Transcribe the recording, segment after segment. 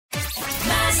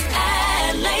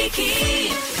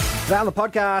Today on the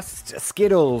podcast,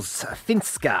 Skittles,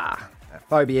 Finska,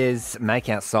 phobias,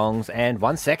 make-out songs, and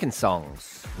 1 second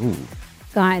songs. Ooh.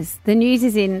 Guys, the news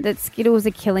is in that Skittles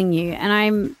are killing you,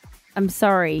 and I'm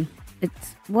sorry.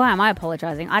 Why am I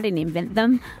apologising? I didn't invent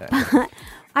them. But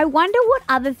I wonder what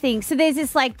other things. So there's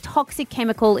this like toxic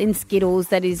chemical in Skittles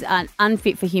that is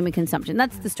unfit for human consumption.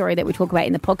 That's the story that we talk about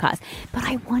in the podcast. But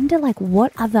I wonder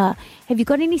what other, have you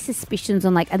got any suspicions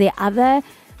on are there other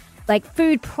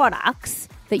food products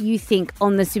that you think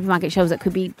on the supermarket shelves that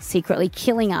could be secretly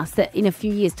killing us that in a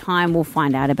few years' time we'll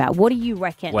find out about? What do you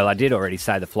reckon? Well, I did already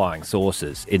say the flying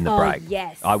saucers in the break.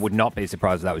 Yes. I would not be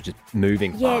surprised if that was just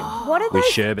moving what are with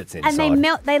those? sherbets inside. And they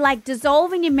melt, they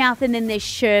dissolve in your mouth and then there's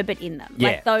sherbet in them. Yeah.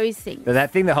 Like those things. But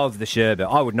that thing that holds the sherbet,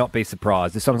 I would not be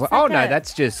surprised if someone's like,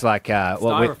 that's just like...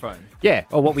 Styrofoam. Yeah,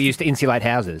 or what we used to insulate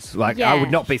houses. I Yeah.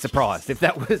 would not be surprised if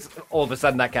that was all of a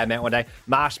sudden that came out one day.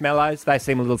 Marshmallows, they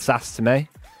seem a little sus to me.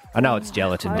 I know it's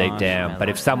gelatin deep down, but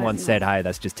if someone said, hey,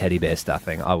 that's just teddy bear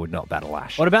stuffing, I would not bat a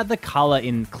lash. What about the colour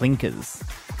in clinkers?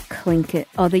 Clinker.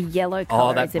 Oh, the yellow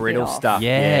colour. Oh, that is a bit brittle off. stuff.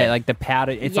 Yeah, like the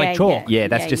powder. It's Yeah, like chalk. Yeah,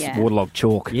 that's Yeah, just yeah. waterlogged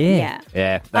chalk. Yeah.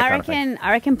 Yeah, that I kind of thing.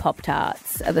 reckon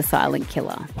Pop-Tarts are the silent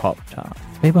killer. Pop-Tart.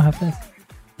 People have this.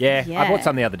 Yeah, Yeah. I bought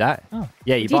some the other day. Oh.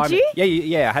 Yeah, you Did buy them. you?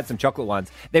 Yeah, I had some chocolate ones.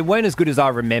 They weren't as good as I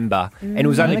remember, and it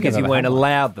was only think because I've you ever weren't had one.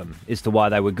 allowed them as to why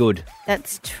they were good.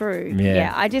 That's true.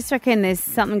 Yeah. I just reckon there's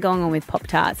something going on with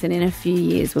Pop-Tarts and in a few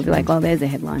years we'll be like, oh, there's a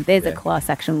headline. There's a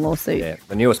class action lawsuit. Yeah,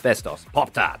 the new asbestos,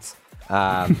 Pop-Tarts.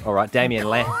 All right, Damien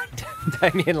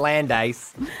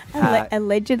Landace.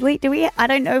 Allegedly. I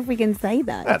don't know if we can say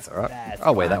that. That's all right.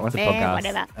 I'll wear that one.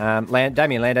 Whatever.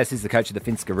 Damien Landace is the coach of the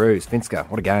Finskaroos. Finska,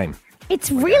 what a game. It's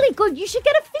really good. You should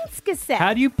get a Finska set.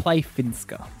 How do you play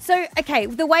Finska? So, okay,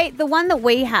 the one that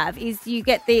we have is you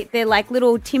get they're like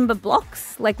little timber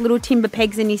blocks, like little timber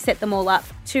pegs, and you set them all up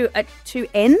at two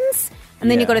ends, and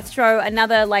then you've got to throw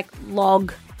another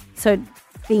log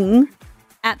thing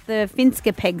at the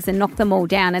Finska pegs and knock them all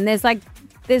down. And there's So rules.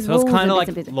 it's kind and of bits like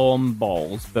and bits. lawn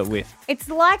bowls, but with... It's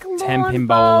like Ten lawn pin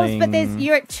bowls, but bowling.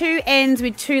 you're at two ends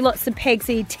with two lots of pegs,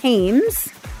 so your teams.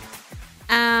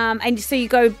 And so you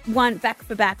go back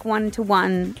for back,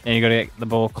 1-to-1. And you got to get the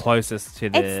ball closest to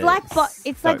the... It's like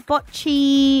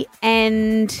bocce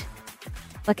and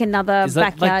another Is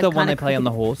that backyard like the one kind they of play on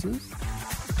the cricket. horses?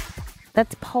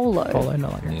 That's polo. Polo,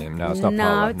 not like that. Yeah, no, it's not No,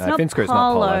 polo. it's not Finska's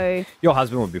not polo. polo. Your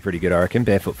husband would be pretty good, I reckon.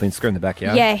 Barefoot Finska in the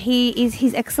backyard. Yeah,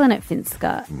 he's excellent at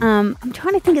Finska. I'm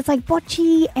trying to think. It's like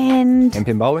bocce and And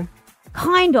pin bowling?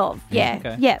 kind of. Yeah,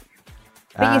 okay. yeah.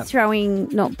 But you're throwing,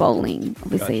 not bowling.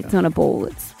 Obviously, It's not a ball.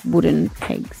 It's wooden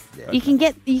pegs. You can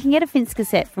get a Finska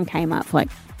set from Kmart for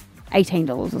 $18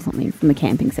 or something from the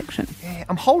camping section. Yeah,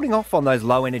 I'm holding off on those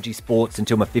low energy sports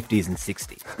until my 50s and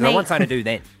 60s. And I Me- want something to do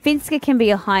then. Finska can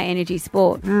be a high energy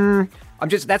sport.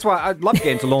 That's why I'd love to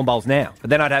get into lawn bowls now.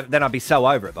 But then I'd be so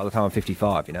over it by the time I'm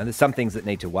 55, There's some things that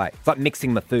need to wait. It's like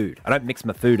mixing my food. I don't mix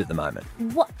my food at the moment.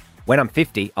 What? When I'm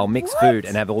 50, I'll mix What? food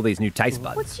and have all these new taste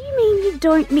buds. What do you mean you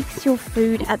don't mix your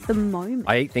food at the moment?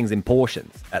 I eat things in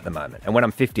portions at the moment. And when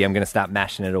I'm 50, I'm going to start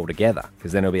mashing it all together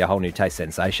because then it'll be a whole new taste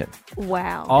sensation.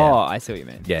 Wow. Oh, I see what you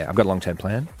mean. Yeah, I've got a long-term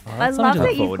plan. I something love to that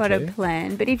look you've forward got a to.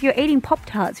 plan, but if you're eating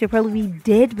Pop-Tarts, you'll probably be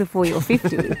dead before you're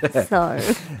 50. So,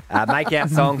 Make out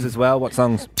songs as well. What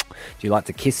songs do you like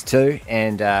to kiss to?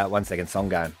 And 1 second song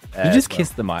going. You just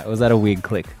kissed the mic. Was that a weird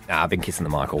click? Nah, I've been kissing the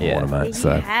mic all Yeah. morning, mate. you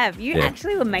So have. You yeah.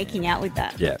 actually were making out with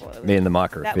that. yeah, before. me and the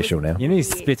mic are That official was- now. You need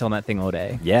to spit on that thing all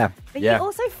day. Yeah, But you yeah.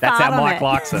 also That's fart how on Mike it.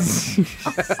 likes it.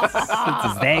 It's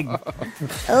a zeg.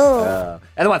 Oh.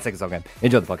 And the 1 second song game.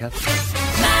 Enjoy the podcast.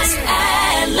 Mass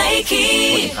and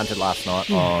Lakey. Hunted last night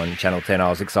on Channel 10. I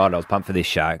was excited. I was pumped for this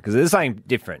show because there's something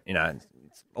different,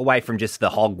 It's away from just the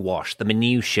hogwash, the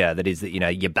minutiae that is that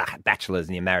your bachelors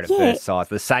and you're married at Yeah. first sight.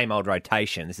 The same old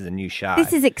rotation. This is a new show.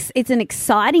 This is it's an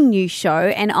exciting new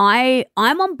show, and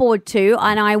I'm on board too,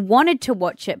 and I wanted to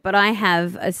watch it, but I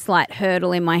have a slight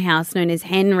hurdle in my house known as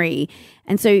Henry,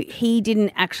 and so he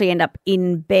didn't actually end up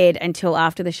in bed until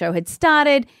after the show had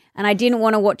started, and I didn't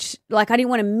want to watch, I didn't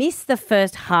want to miss the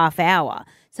first half hour,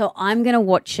 so I'm going to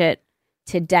watch it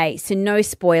today, so no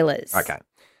spoilers. Okay.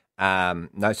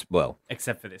 Well,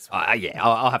 Except for this one. yeah,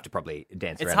 I'll have to probably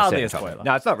dance It's around. hardly certain a topic. spoiler.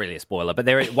 No, it's not really a spoiler, but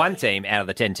there is one team out of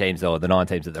the 10 teams or the 9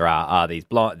 teams that there are this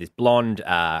blonde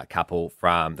couple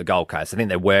from the Gold Coast. I think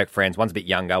they're work friends. One's a bit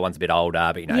younger, one's a bit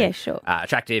older, but Yeah, sure.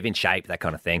 attractive, in shape, that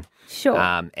kind of thing. Sure.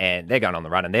 And they're going on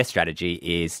the run, and their strategy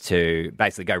is to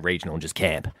basically go regional and just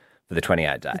camp for the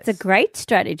 28 days. It's a great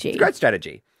strategy. Great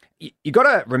strategy. You got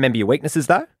to remember your weaknesses,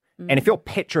 though. And if you're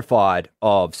petrified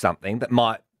of something that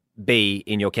might be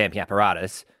in your camping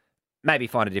apparatus, maybe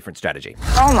find a different strategy.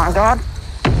 Oh my God.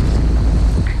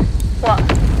 What?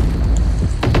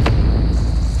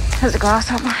 There's a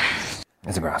grasshopper.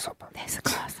 There's a grasshopper. There's a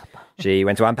grasshopper. She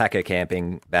went to unpack her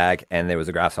camping bag and there was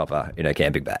a grasshopper in her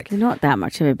camping bag. It's not that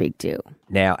much of a big deal.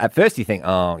 Now, at first you think,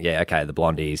 oh, yeah, okay, the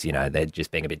blondies, you know, they're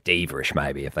just being a bit diva-ish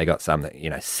maybe if they got some, you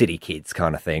know, city kids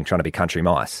kind of thing, trying to be country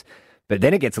mice. But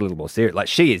then it gets a little more serious. Like,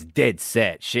 she is dead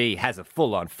set. She has a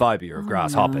full-on phobia of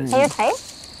grasshoppers. Are you okay?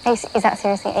 Is that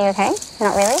seriously, are you okay?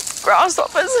 Not really?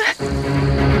 Grasshoppers.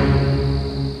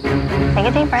 Take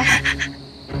a deep breath.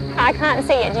 I can't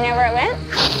see it. Do you know where it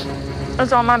went?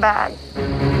 It's on my bag.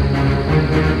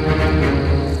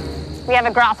 We have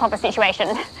a grasshopper situation.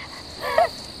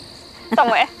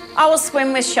 Somewhere. I will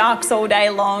swim with sharks all day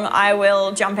long. I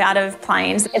will jump out of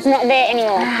planes. It's not there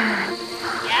anymore.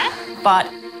 Yeah?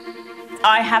 But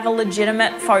I have a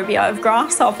legitimate phobia of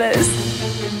grasshoppers.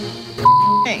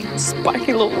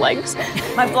 Spiky little legs.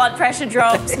 My blood pressure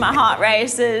drops, my heart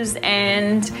races,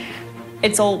 and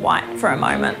it's all white for a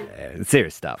moment.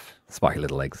 Serious stuff. Spiky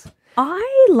little legs.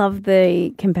 I love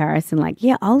the comparison. Like,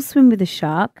 yeah, I'll swim with a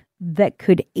shark that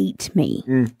could eat me.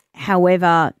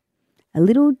 However, a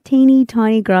little teeny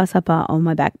tiny grasshopper on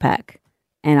my backpack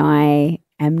and I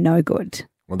am no good.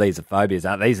 Well, these are phobias,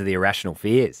 aren't they? These are the irrational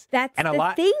fears. That's and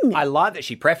the thing. I like that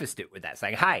she prefaced it with that,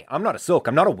 saying, hey, I'm not a sook.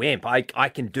 I'm not a wimp. I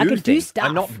can do things. do stuff.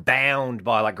 I'm not bound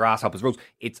by, like, grasshoppers' rules.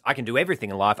 I can do everything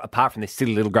in life apart from this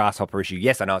silly little grasshopper issue.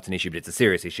 Yes, I know it's an issue, but it's a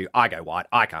serious issue. I go white.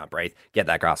 I can't breathe. Get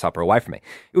that grasshopper away from me.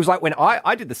 It was like when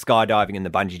I did the skydiving and the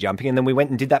bungee jumping, and then we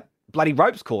went and did that bloody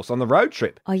ropes course on the road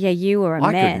trip. Oh, yeah, you were a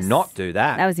I mess. could not do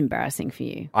that. That was embarrassing for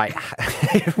you.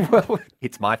 Well,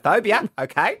 it's my phobia,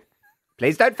 okay?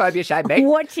 Please don't phobia shame me.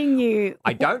 Watching you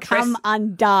come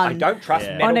undone. I don't trust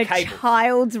metal on a cables.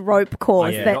 child's rope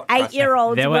course Yeah. that Not trust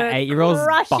 8-year-olds There were 8-year-olds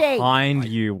crushing. behind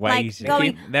you Like waiting.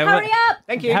 going, There hurry up.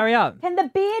 Thank you. Hurry up. Can the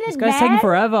bearded This guy's man taking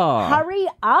forever. hurry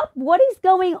up? What is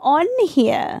going on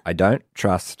here? I don't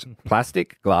trust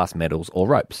plastic, glass, metals, or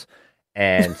ropes.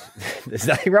 And there's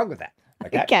nothing wrong with that.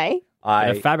 Okay. Okay.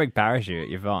 A fabric parachute,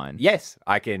 you're fine. Yes,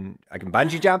 I can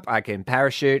bungee jump, I can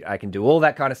parachute, I can do all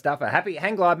that kind of stuff.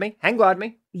 Hang glide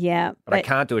me. Yeah. But I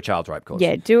can't do a child's rope course.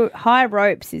 Yeah, high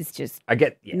ropes is just I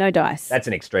get no dice. That's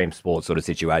an extreme sport sort of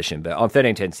situation. But on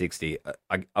 131060,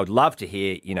 I would love to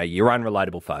hear, your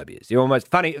unrelatable phobias. You're almost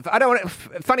funny. I don't want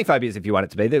funny phobias if you want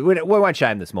it to be. We won't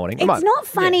shame this morning. Come It's on. not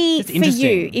funny it's for interesting.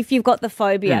 you if you've got the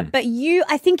phobia, but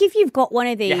I think if you've got one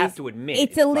of these, You have to admit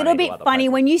it's it's a little funny to bit other funny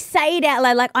people. when you say it out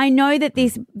loud. Like, I know that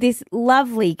this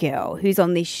lovely girl who's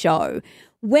on this show,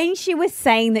 when she was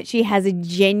saying that she has a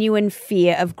genuine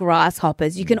fear of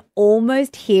grasshoppers, you can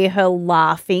almost hear her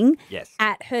laughing Yes.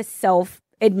 at herself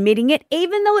admitting it,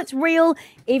 even though it's real,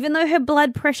 even though her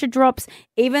blood pressure drops,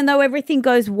 even though everything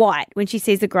goes white when she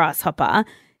sees a grasshopper.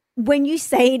 When you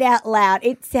say it out loud,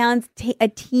 it sounds a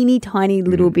teeny tiny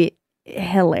little bit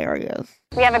hilarious.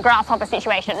 We have a grasshopper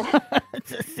situation.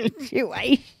 It's a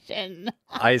situation.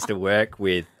 I used to work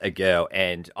with a girl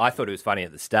and I thought it was funny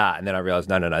at the start. And then I realized,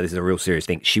 no, this is a real serious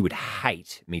thing. She would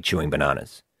hate me chewing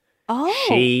bananas. Oh.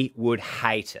 She would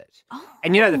hate it.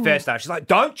 And the first time she's like,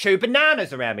 don't chew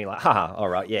bananas around me. Like, haha, all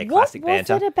right, yeah, classic what was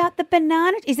banter. it about the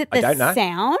banana? Is it the I don't know.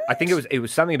 sound? I think it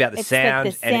was something about the It's like sound,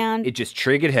 the sound. and it just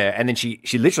triggered her. And then she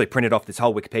literally printed off this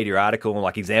whole Wikipedia article and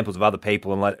like examples of other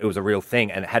people, and like it was a real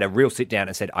thing, and had a real sit down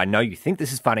and said, "I know you think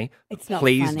this is funny, but It's not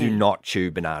please funny. do not chew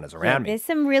bananas around me." There's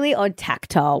some really odd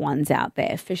tactile ones out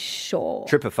there for sure.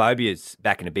 Trypophobia's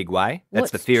back in a big way. That's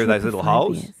the What's fear of those little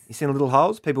holes. trypophobias? You seen the little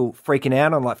holes? People freaking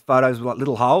out on like photos with like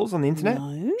little holes on the internet.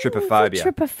 No, Trypophobia.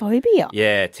 Trypophobia.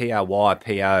 Yeah,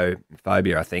 TRYPO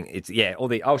phobia. I think it's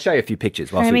I'll show you a few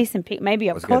pictures. whilst Show we- me some pic. Maybe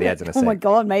I've let's go to got the it. ads in a Oh my sec.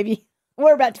 god, maybe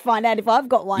we're about to find out if I've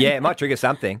got one. Yeah, it might trigger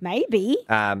something. Maybe.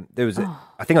 There was,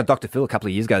 I think on Dr. Phil a couple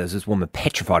of years ago, there was this woman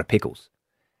petrified of pickles.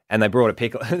 And they brought a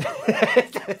pickle.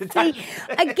 See,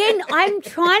 again, I'm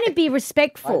trying to be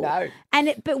respectful. I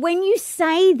know. But when you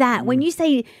say that, when you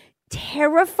say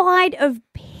terrified of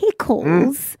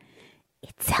pickles,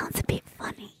 it sounds a bit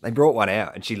funny. They brought one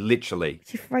out and she literally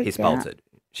She freaked hiss out. bolted.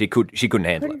 She couldn't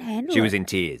handle Couldn't it. handle She was it. in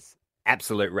tears.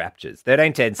 Absolute raptures.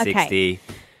 13, 10, 60. Okay.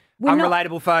 We're not-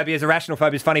 Unrelatable phobias, irrational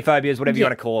phobias, funny phobias, whatever you Yeah.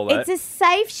 want to call it. It's a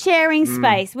safe sharing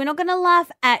space. We're not going to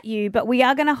laugh at you, but we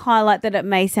are going to highlight that it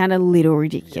may sound a little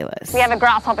ridiculous. We have a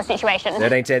grasshopper situation.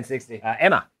 13, 10, 60.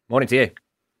 Emma, morning to you.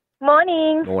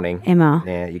 Morning. Morning. Emma.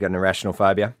 Yeah, you got an irrational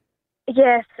phobia?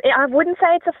 Yes, I wouldn't say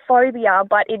it's a phobia,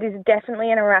 but it is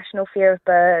definitely an irrational fear of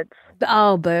birds.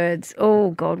 Oh, birds.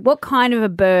 Oh, God. What kind of a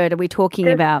bird are we talking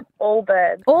Just about? All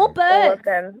birds. All All birds. of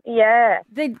them. Yeah.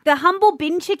 The humble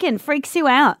bin chicken freaks you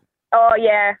out. Oh,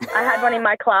 yeah. I had one in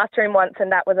my classroom once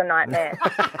and that was a nightmare.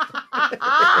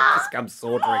 come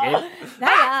sauntering in.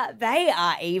 They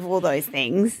are evil, those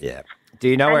things. Yeah. Do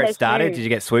you know where it they're started? huge. Did you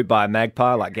get swooped by a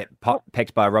magpie, like get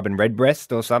pecked by a robin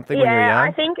redbreast or something when you were Yeah,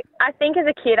 young? I think as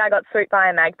a kid I got swooped by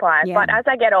a magpie, Yeah. but as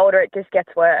I get older it just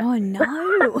gets worse. Oh,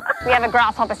 no. We have a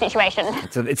grasshopper situation.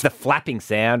 It's the flapping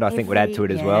sound, I think, would add to it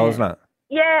as well, Yeah. isn't it?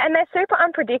 Yeah, and they're super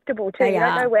unpredictable too. They You don't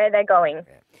are. know where they're going.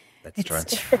 That's true.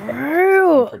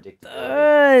 True.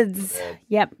 Birds.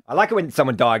 Yep. I like it when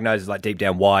someone diagnoses like deep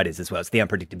down why it is as well. It's the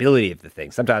unpredictability of the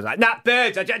thing. Sometimes like, nah,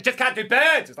 birds. I just can't do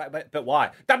birds. It's like, but why?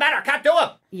 Don't matter. I can't do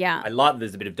them. Yeah. I like that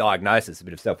there's a bit of diagnosis, a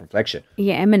bit of self-reflection.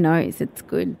 Yeah, Emma knows. It's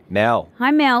good. Mel, Hi,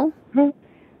 Mel.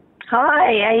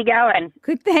 Hi, how you going?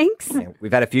 Good, thanks.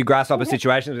 we've had a few grasshopper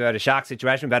situations. We've had a shark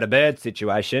situation. We've had a bird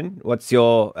situation. What's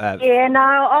your... Yeah, no,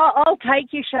 I'll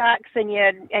take your sharks and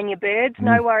your birds,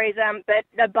 no worries. But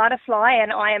the butterfly,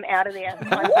 and I am out of there.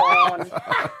 I'm gone.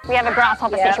 We have a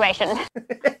grasshopper situation.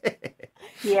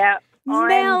 Yeah, I'm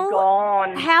Mel,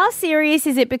 gone. How serious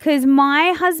is it? Because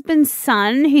my husband's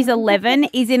son, who's 11,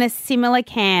 is in a similar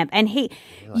camp, and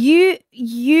you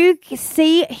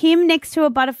see him next to a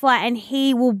butterfly, and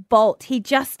he will bolt.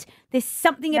 There's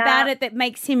something about it that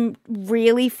makes him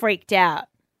really freaked out.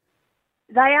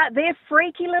 They're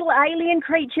freaky little alien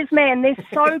creatures, man. They're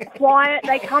so quiet.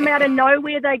 They come out of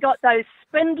nowhere. They got those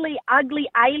spindly, ugly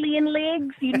alien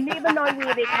legs. You never know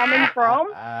where they're coming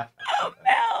from.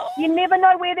 You never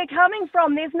know where they're coming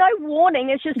from. There's no warning.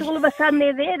 It's just all of a sudden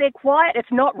they're there. They're quiet.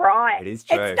 It's not right. It is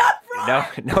true. It's not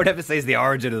right. No one ever sees the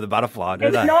origin of the butterfly, do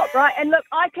It's they? not right. And look,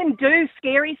 I can do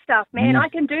scary stuff, man. I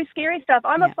can do scary stuff.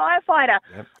 I'm a firefighter.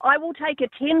 Yep. I will take a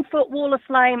 10-foot wall of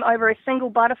flame over a single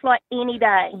butterfly any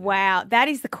day. Wow, that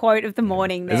is the quote of the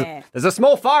morning there. There's a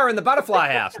small fire in the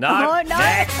butterfly house. No. Oh, no.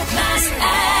 Maz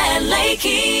and Lakey.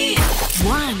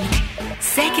 1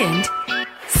 second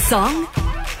song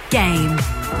game.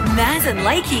 Maz and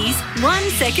Lakey's 1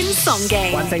 second song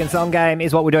game. 1 second song game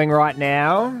is what we're doing right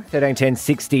now.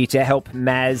 131060 to help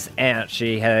Maz out.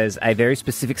 She has a very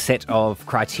specific set of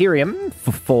criterion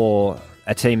for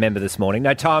a team member this morning.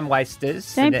 No time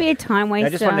wasters. Don't be a time waster. I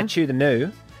just want to chew the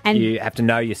new. And- you have to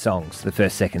know your songs, the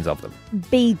first seconds of them.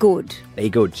 Be good. Be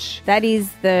good. That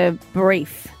is the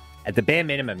brief. At the bare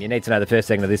minimum, you need to know the first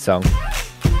second of this song.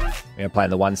 We're going to play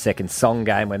in the 1 second song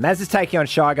game where Maz is taking on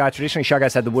Shy Guy. Traditionally, Shy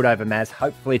Guy's had the wood over Maz.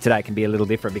 Hopefully today it can be a little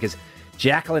different because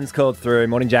Jacqueline's called through.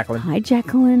 Morning, Jacqueline. Hi,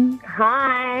 Jacqueline.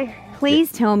 Hi.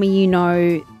 Please tell me you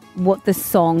know what the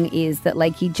song is that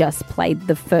Lakey just played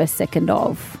the first second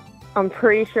of. I'm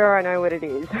pretty sure I know what it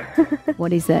is.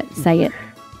 What is it? Say it.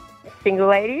 Single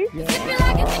ladies? Here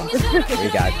we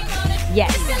go.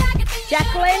 Yes.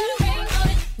 Jacqueline,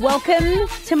 welcome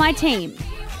to my team.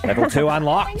 Level 2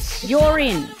 unlocked. You're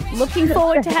in. Looking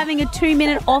forward to having a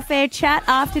 2-minute off-air chat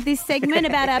after this segment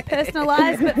about our personal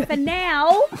lives. But for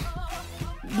now,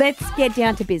 let's get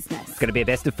down to business. It's going to be a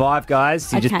best of 5,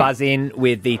 guys. You just Okay. buzz in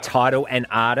with the title and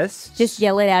artist. Just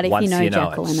yell it out if Once you know you know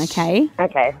Jacqueline, it. okay?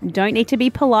 Okay. You don't need to be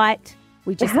polite.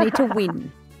 We just need to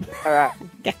win. All right.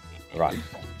 Right.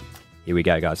 Here we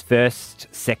go, guys. First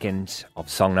second of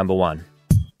song number 1.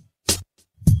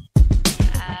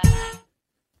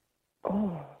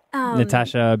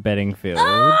 Natasha Bedingfield.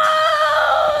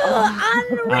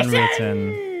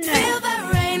 Unwritten. Feel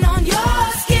the rain on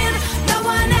your skin. No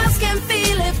one else can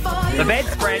feel it for you. The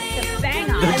bedspread.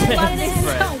 Banger. I love this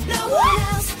song.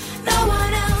 No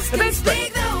one else can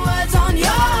speak the words on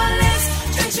your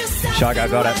lips. Drink yourself Shy Guy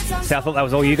got it. So I thought that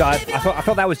was all you guys. I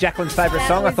thought that was Jacqueline's favourite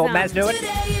song. I thought Maz knew it.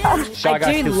 Shy I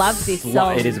Guy do still love this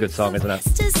song. It is a good song, isn't it? I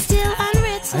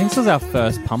think this was our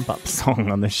first pump-up song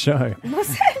on the show. Was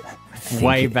it?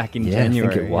 Way back in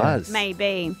January. I think it was.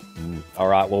 Maybe. All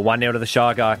right, well, 1-0 to the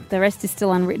Shy Guy. The rest is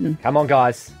still unwritten. Come on,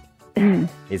 guys.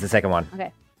 Here's the second one.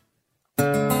 Okay.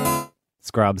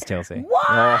 Scrubs, Chelsea.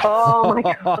 Oh,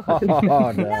 my God.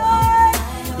 Oh,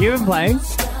 no. You've been playing?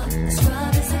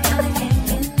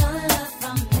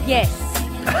 Yes.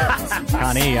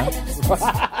 Can't hear you.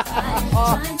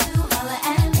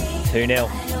 2-0.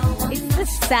 It's the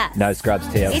sass. No Scrubs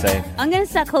TLC. I'm going to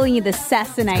start calling you the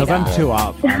Sassinator. Because I'm 2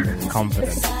 up. I'm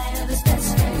confident.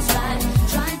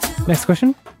 Next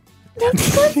question.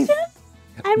 Next question.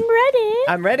 I'm ready.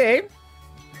 I'm ready.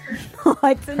 Oh,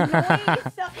 it's annoying.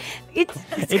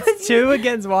 It's 2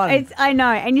 against 1. I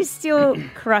know, and you're still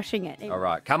crushing it. All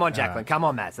right, come on, Jacqueline. Come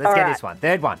on, Maz. Let's get this one.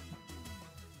 Third one.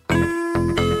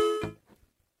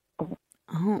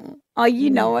 Oh, you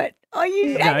know it. Oh,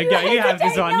 you know Go, you have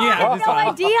this one. You have this no one.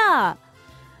 idea.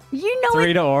 You know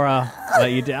 3 it. to Aura.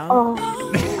 Let you down.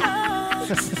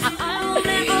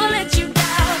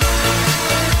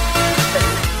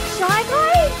 Shy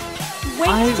Guy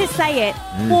went to say it,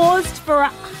 paused for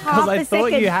half I a thought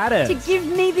second you had it. to give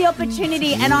me the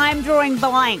opportunity, and I'm drawing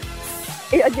blanks.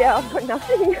 Yeah, I've got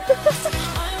nothing.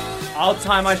 I'll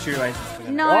tie my shoelaces.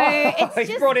 No, it's he's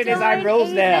just brought in his own don't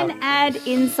rules now. even add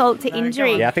insult to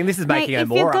injury. Yeah, I think this is making Mate, her if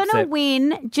more you're gonna upset.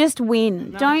 win, just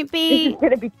win. Don't This be. is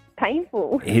going to be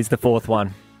painful. Here's the fourth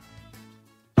one.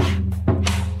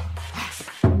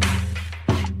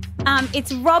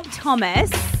 It's Rob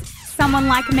Thomas. Someone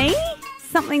like me,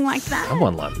 something like that.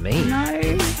 Someone like me. No.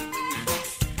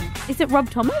 Is it Rob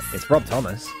Thomas? It's Rob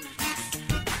Thomas.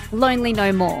 Lonely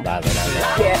No More. No.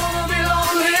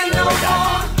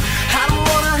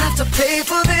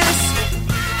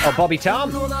 Oh, Bobby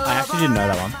Tom. I actually didn't know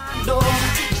that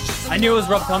one. I knew it was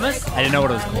Rob Thomas. I didn't know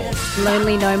what it was called.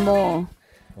 Lonely No More.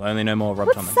 Only no more Rob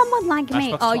What's Thomas. someone like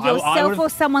me? Matchbox Oh, 20. I yourself would've- or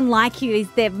someone like you is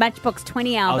their Matchbox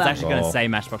 20 I album. was actually going to say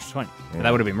Matchbox 20, but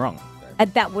that would have been wrong.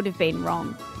 That would have been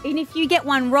wrong. And if you get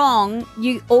one wrong,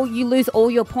 you lose all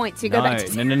your points. You go back to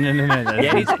zero. No.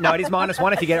 Yeah, it is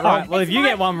 -1 if you get it All wrong. right, well, if you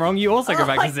get one wrong, you also go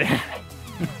back to zero.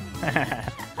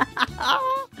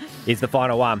 Here's the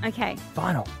final one. Okay.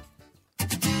 Final.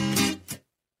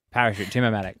 Parachute,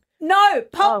 Tim-O-Matic. No,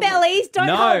 Pop Bellies, don't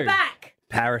No. hold back.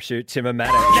 Parachute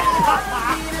Tim-O-Matic.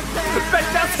 But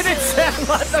doesn't it sound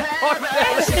like the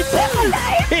podcast?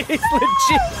 It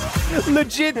is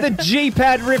legit the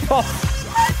G-Pad rip-off.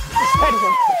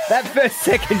 That first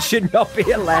second should not be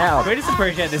allowed. We just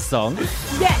appreciate this song.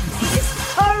 Yes, it is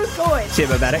so good.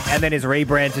 Tim-O-Matic, and then his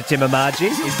rebrand to Tim-O-Margie.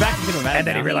 He's back to Tim-O-Matic And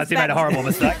then he now. realised he made a horrible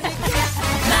mistake.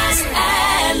 Maz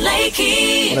and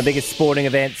Lakey. One of the biggest sporting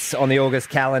events on the August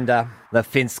calendar, the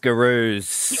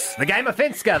Finskaroos. The game of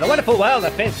Finska, the wonderful world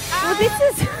of Finska. Well, this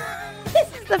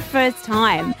is the first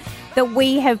time that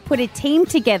we have put a team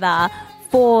together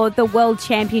for the World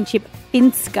Championship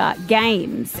Finska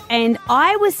Games. And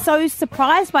I was so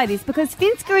surprised by this because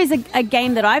Finska is a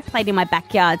game that I've played in my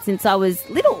backyard since I was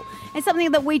little. It's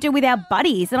something that we do with our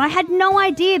buddies. And I had no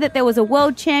idea that there was a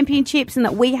World Championships and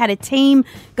that we had a team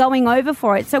going over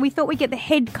for it. So we thought we'd get the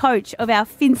head coach of our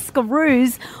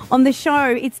Finskaroos on the show.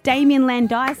 It's Damien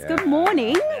Landis. Good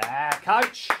morning. Yeah,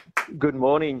 coach. Good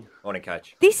morning. Morning,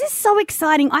 coach. This is so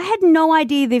exciting. I had no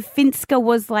idea that Finska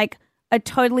was like a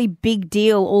totally big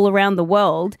deal all around the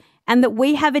world and that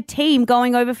we have a team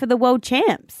going over for the World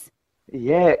Champs.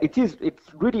 Yeah, it is. It's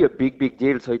really a big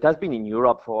deal. So it has been in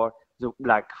Europe for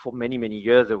many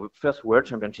years. The first World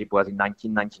Championship was in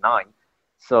 1999.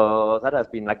 So that has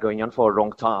been going on for a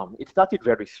long time. It started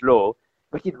very slow,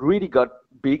 but it really got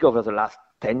big over the last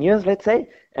 10 years, let's say.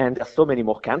 And there's so many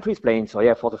more countries playing. So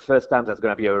yeah, for the first time, there's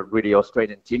going to be a really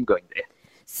Australian team going there.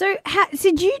 So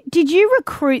did you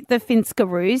recruit the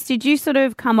Finskaroos? Did you sort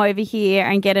of come over here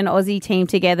and get an Aussie team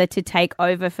together to take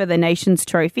over for the Nations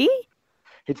Trophy?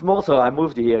 It's more so I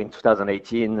moved here in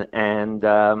 2018 and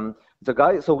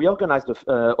so we organized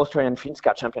the Australian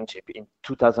Finska Championship in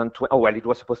 2020. Oh, well, it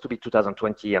was supposed to be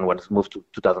 2020 and was moved to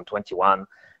 2021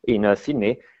 in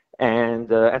Sydney. And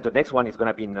the next one is going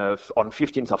to be on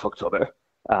 15th of October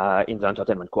in the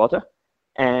Entertainment Quarter.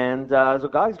 And the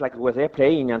guys were there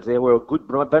playing and they were a good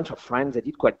bunch of friends. They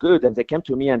did quite good. And they came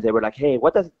to me and they were like, hey,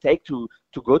 what does it take to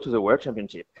go to the World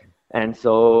Championship? And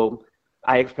so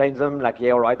I explained them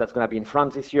yeah, all right, that's going to be in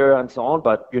France this year and so on,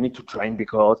 but you need to train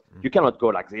because you cannot go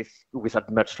like this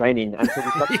without much training. And so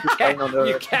we started to train on a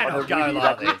really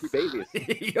weekly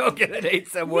basis. You're going to need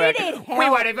some work. need help. We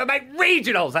won't even make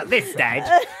regionals at this stage.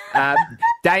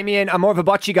 Damien, I'm more of a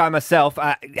bocce guy myself.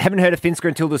 Haven't heard of Finska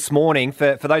until this morning.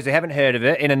 For those who haven't heard of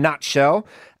it, in a nutshell,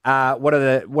 what are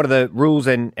the rules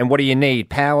and what do you need?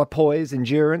 Power, poise,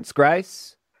 endurance,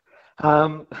 grace?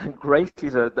 Grace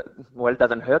is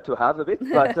doesn't hurt to have a bit,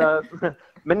 but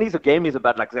mainly the game is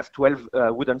about there's 12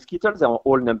 wooden skittles. They are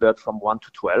all numbered from 1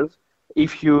 to 12.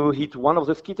 If you hit one of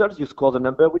the skittles, you score the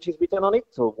number which is written on it,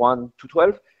 so 1 to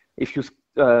 12. If you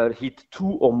hit 2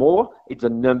 or more, it's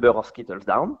the number of skittles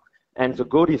down. And the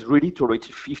goal is really to reach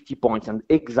 50 points, and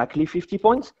exactly 50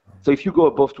 points. So if you go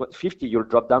above 50, you'll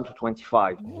drop down to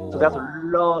 25. So there's a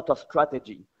lot of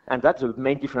strategy, and that's the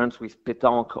main difference with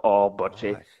pétanque or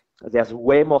bocce. Nice. There's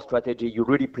way more strategy. You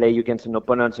really play against an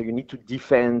opponent, so you need to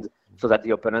defend so that the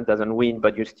opponent doesn't win,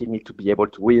 but you still need to be able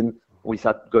to win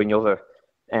without going over.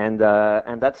 And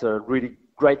that's a really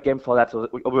great game for that. So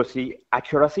obviously,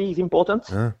 accuracy is important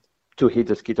to hit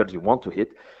the skittles you want to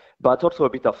hit, but also a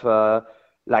bit of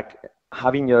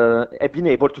having being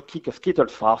able to kick a skittle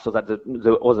far so that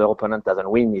the other opponent doesn't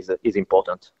win is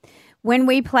important. When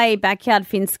we play Backyard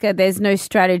Finska, there's no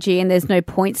strategy and there's no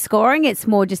point scoring. It's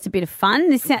more just a bit of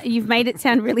fun. You've made it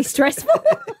sound really stressful.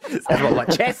 Sounds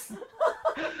like chess.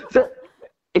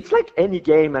 it's like any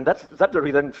game, and that's the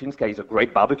reason Finska is a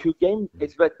great barbecue game.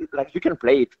 It's like you can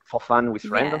play it for fun with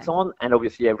friends and so on, and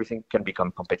obviously everything can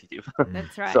become competitive.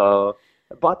 That's right. So,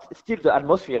 but still, the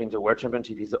atmosphere in the World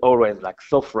Championship is always like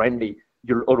so friendly.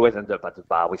 You'll always end up at the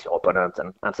bar with your opponent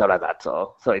and stuff like that.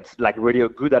 So it's like really a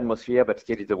good atmosphere, but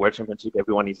still, it's the World Championship.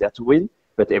 Everyone is there to win,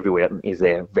 but everyone is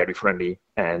there very friendly.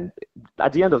 And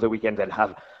at the end of the weekend, they'll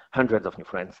have hundreds of new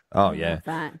friends. Oh, yeah.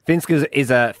 Finska is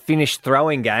a Finnish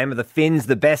throwing game. Are the Finns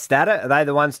the best at it? Are they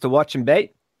the ones to watch and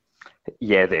beat?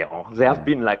 Yeah, they are. They have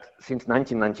been like since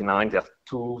 1999. There's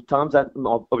 2 times that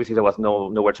obviously there was no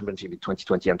World Championship in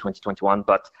 2020 and 2021,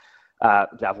 but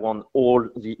they have won all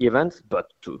the events,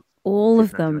 but 2. All of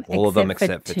them,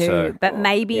 except for two. But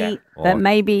maybe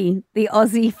the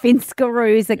Aussie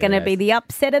Finskaroos are going to be the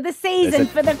upset of the season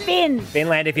for the Finns.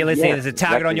 Finland, if you're listening, there's a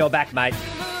target on your back, mate.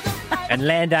 And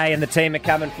Lande and the team are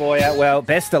coming for you. Well,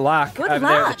 best of luck there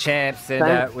at the champs.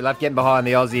 And we love getting behind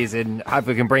the Aussies and hope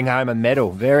we can bring home a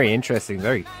medal. Very interesting.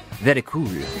 Very cool.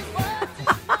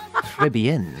 Très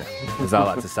bien, as I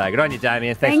like to say. Good on you,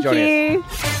 Damien. Thanks for joining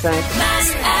us. Thanks.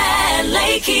 Mass and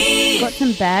Lakey. Got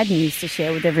some bad news to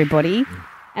share with everybody.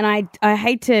 And I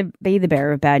hate to be the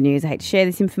bearer of bad news. I hate to share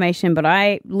this information, but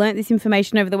I learnt this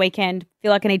information over the weekend.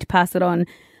 Feel like I need to pass it on.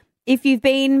 If you've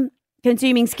been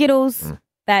consuming Skittles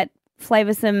that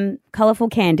flavour some colourful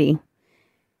candy,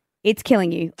 it's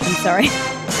killing you. I'm sorry.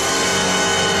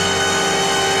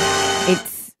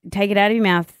 Take it out of your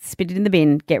mouth, spit it in the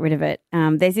bin, get rid of it.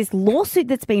 There's this lawsuit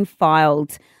that's been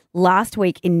filed last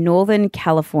week in Northern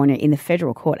California in the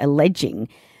federal court alleging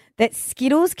that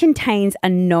Skittles contains a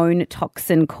known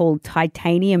toxin called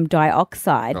titanium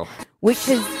dioxide, which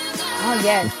is... Oh,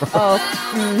 yes.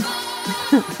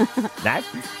 No?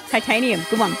 Titanium.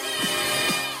 Good one.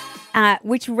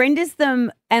 Which renders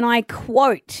them, and I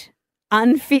quote,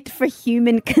 unfit for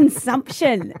human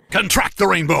consumption. Contract the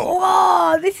rainbow.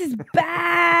 Whoa, this is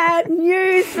bad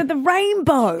news for the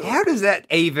rainbow. How is that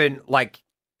even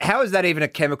a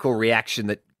chemical reaction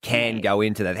that can go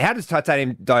into that? How does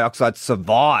titanium dioxide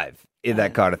survive in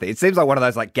that kind of thing? It seems like one of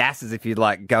those like gases if you'd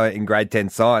like go in grade 10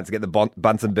 science, get the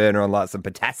Bunsen burner on like some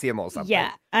potassium or something.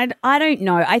 Yeah, and I don't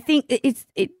know. I think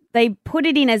they put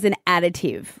it in as an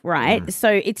additive, right?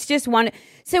 So it's just one.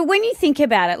 So when you think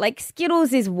about it, like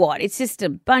Skittles is what? It's just a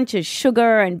bunch of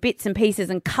sugar and bits and pieces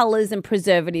and colours and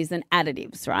preservatives and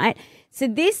additives, right? So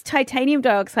this titanium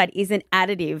dioxide is an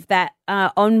additive that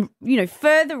on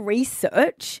further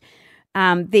research,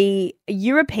 the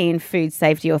European Food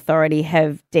Safety Authority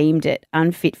have deemed it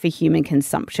unfit for human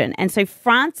consumption. And so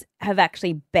France have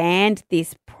actually banned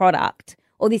this product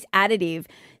or this additive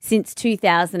since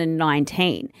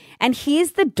 2019. And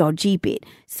here's the dodgy bit.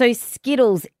 So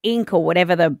Skittles Inc. or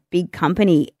whatever the big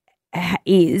company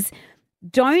is,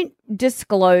 don't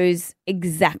disclose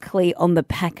exactly on the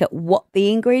packet what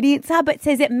the ingredients are, but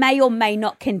says it may or may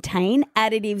not contain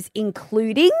additives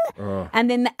including, and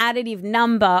then the additive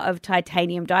number of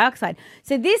titanium dioxide.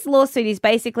 So this lawsuit is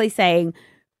basically saying,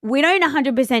 we don't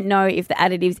 100% know if the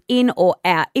additive's in or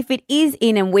out. If it is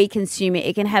in and we consume it,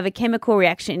 it can have a chemical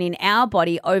reaction in our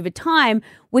body over time,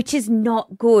 which is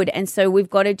not good. And so we've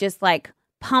got to just like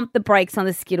pump the brakes on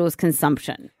the Skittles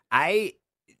consumption.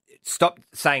 Stop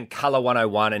saying colour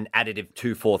 101 and additive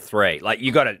 243. Like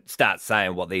you got to start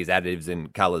saying what these additives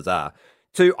and colours are.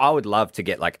 2, I would love to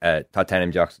get like a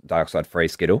titanium dioxide free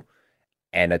Skittle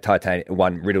and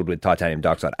one riddled with titanium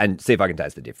dioxide and see if I can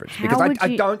taste the difference. Because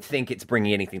I don't think it's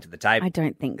bringing anything to the table. I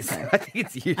don't think so. I think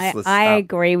it's useless I stuff.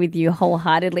 agree with you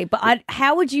wholeheartedly. But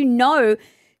how would you know?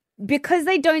 Because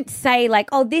they don't say like,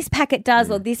 oh, this packet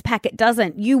does or this packet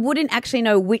doesn't. You wouldn't actually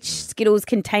know which Skittles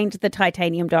contained the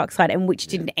titanium dioxide and which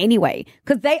didn't anyway.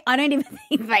 Because I don't even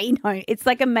think they know. It's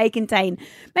like a may contain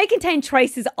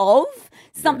traces of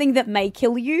something that may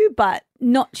kill you, but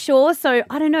not sure. So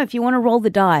I don't know if you want to roll the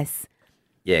dice.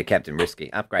 Yeah, Captain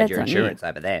Risky. Upgrade your insurance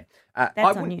over there.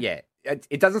 That's on you. Yeah,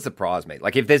 it doesn't surprise me.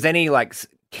 Like if there's any like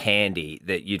candy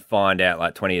that you'd find out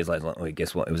like 20 years later, like, well,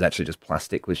 guess what? It was actually just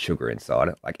plastic with sugar inside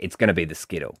it. Like it's going to be the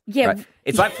Skittle. Yeah. Right?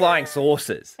 It's like flying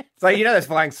saucers. So those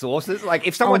flying saucers? Like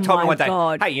if someone told me one day,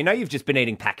 hey, you've just been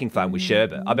eating packing foam with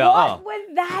sherbet. I'd be like, What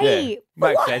were they? Yeah,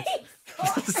 makes sense.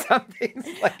 Something's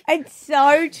like... It's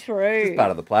so true. It's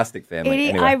part of the plastic family.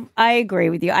 Anyway. I agree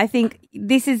with you. I think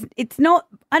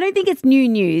I don't think it's new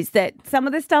news that some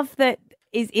of the stuff that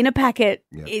is in a packet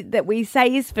that we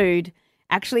say is food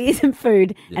actually isn't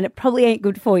food and it probably ain't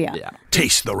good for you. Yeah.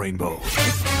 Taste the rainbow.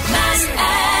 Mass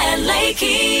and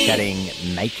Lakey.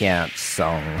 Chatting make-out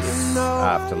songs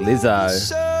after Lizzo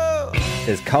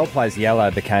says Coldplay's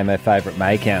Yellow became her favourite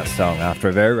make-out song after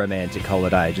a very romantic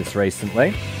holiday just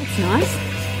recently. That's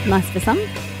nice. Nice for some.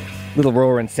 Little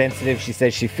raw and sensitive, she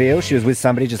says she feels. She was with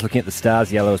somebody just looking at the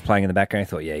stars. Yellow was playing in the background. I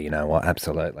thought, yeah, you know what?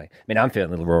 Absolutely. I mean, I'm feeling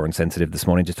a little raw and sensitive this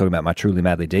morning, just talking about my Truly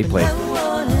Madly Deeply.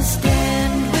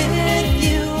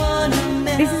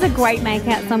 This is a great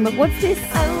makeout song, but what's this?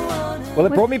 Well,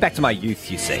 it brought me back to my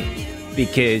youth, you see,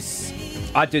 because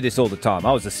I do this all the time.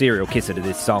 I was a serial kisser to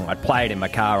this song. I'd play it in my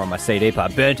car on my CD player.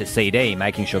 I burnt a CD,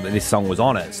 making sure that this song was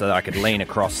on it so that I could lean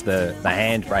across the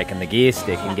handbrake and the gear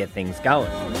stick and get things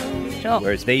going. Sure.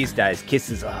 Whereas these days,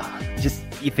 kisses, just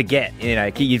you forget. You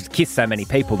know, you've kissed so many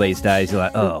people these days. You're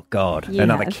like, oh God,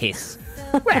 another kiss.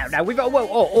 Well, no,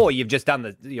 or you've just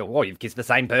done or you've kissed the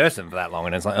same person for that long,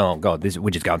 and it's like, oh God,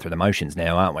 we're just going through the motions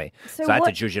now, aren't we? So I had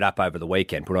to zhuzh it up over the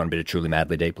weekend, put on a bit of Truly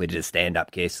Madly Deeply, did a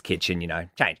stand-up kiss, kitchen,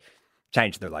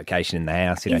 change the location in the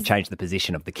house, change the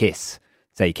position of the kiss.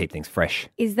 So you keep things fresh.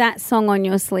 Is that song on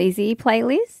your sleazy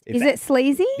playlist? Is it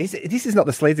sleazy? This is not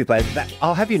the sleazy playlist.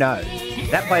 I'll have you know,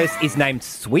 that playlist is named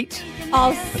Sweet.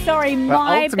 Oh, sorry,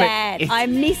 my bad. I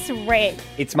misread.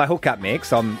 It's my hookup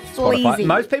mix on Spotify. Sleazy.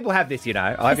 Most people have this,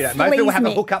 Most people have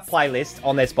a hookup playlist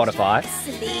on their Spotify.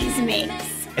 Sleaze mix.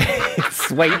 It's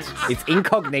sweet. It's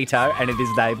incognito, and it is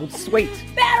labelled Sweet.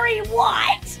 Barry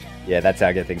White. Yeah, that's how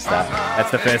I get things started.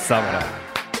 That's the first song.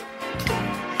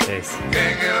 Jeez.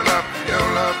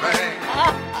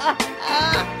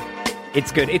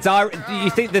 It's good. You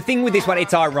think the thing with this one?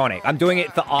 It's ironic. I'm doing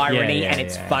it for irony, and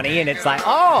it's funny, and it's like,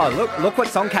 oh, look what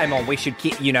song came on. We should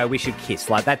kiss.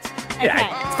 Like that's,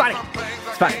 it's funny.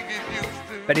 It's funny.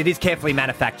 But it is carefully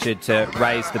manufactured to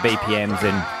raise the BPMs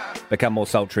and become more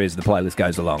sultry as the playlist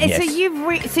goes along. And yes.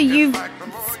 So you've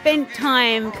spent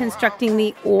time constructing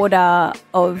the order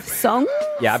of songs.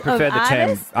 Yeah, I prefer the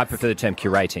artists? term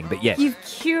curating. But yes, you've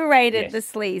curated the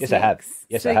sleaze. Yes, I have.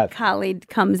 Yes, so I have. Khalid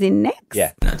comes in next.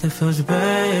 Yeah, this is a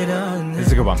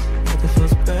good one.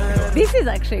 This is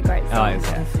actually a great song.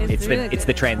 It's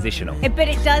the transitional. But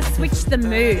it does switch the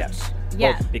mood.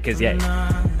 Yeah. Well, because it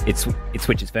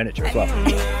switches furniture as well.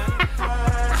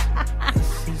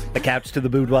 The couch to the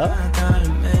boudoir.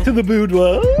 To the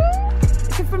boudoir.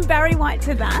 So from Barry White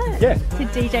to that? Yeah. To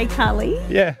DJ Khalid?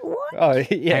 Yeah. What? Oh,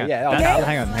 yeah,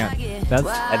 Hang on.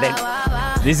 And then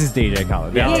This is DJ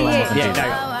Khalid.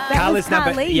 Khaled's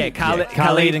number. Khalid. Yeah,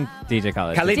 Khalid and DJ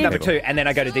Khalid. Khalid number 2, and then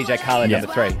I go to DJ Khalid number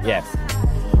 3. Yeah.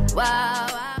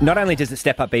 Not only does it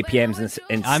step up BPMs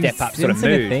and step up sort of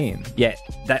mood. Theme. Yeah.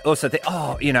 They also think,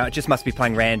 it just must be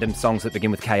playing random songs that begin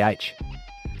with KH.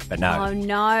 But no. Oh,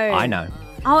 no. I know.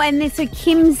 Oh, and there's a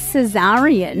Kim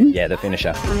Cesarian. Yeah, the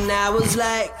finisher.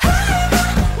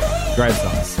 Great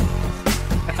songs.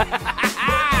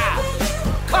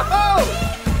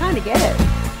 Trying to get it.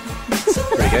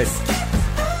 Pretty good.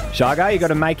 Shy Guy, you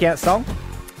got a make-out song?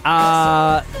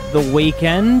 The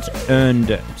Weeknd,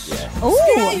 Earned It. Yeah. Ooh.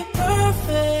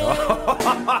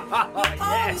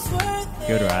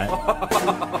 Good, right?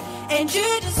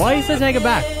 Why are you so taken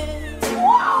back?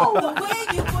 Whoa.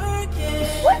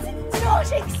 Was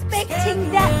not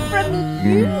expecting that from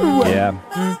you. Yeah.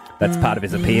 That's part of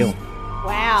his appeal.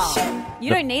 Wow. You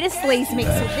don't need a sleaze mix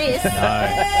with this.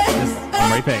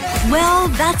 On repeat. Well,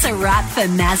 that's a wrap for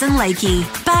Maz and Lakey.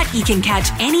 But you can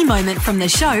catch any moment from the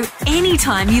show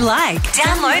anytime you like.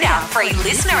 Download our free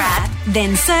listener app,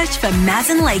 then search for Maz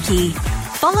and Lakey.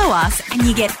 Follow us and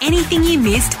you get anything you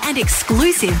missed and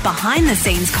exclusive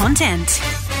behind-the-scenes content.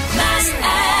 Maz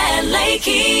and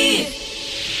Lakey.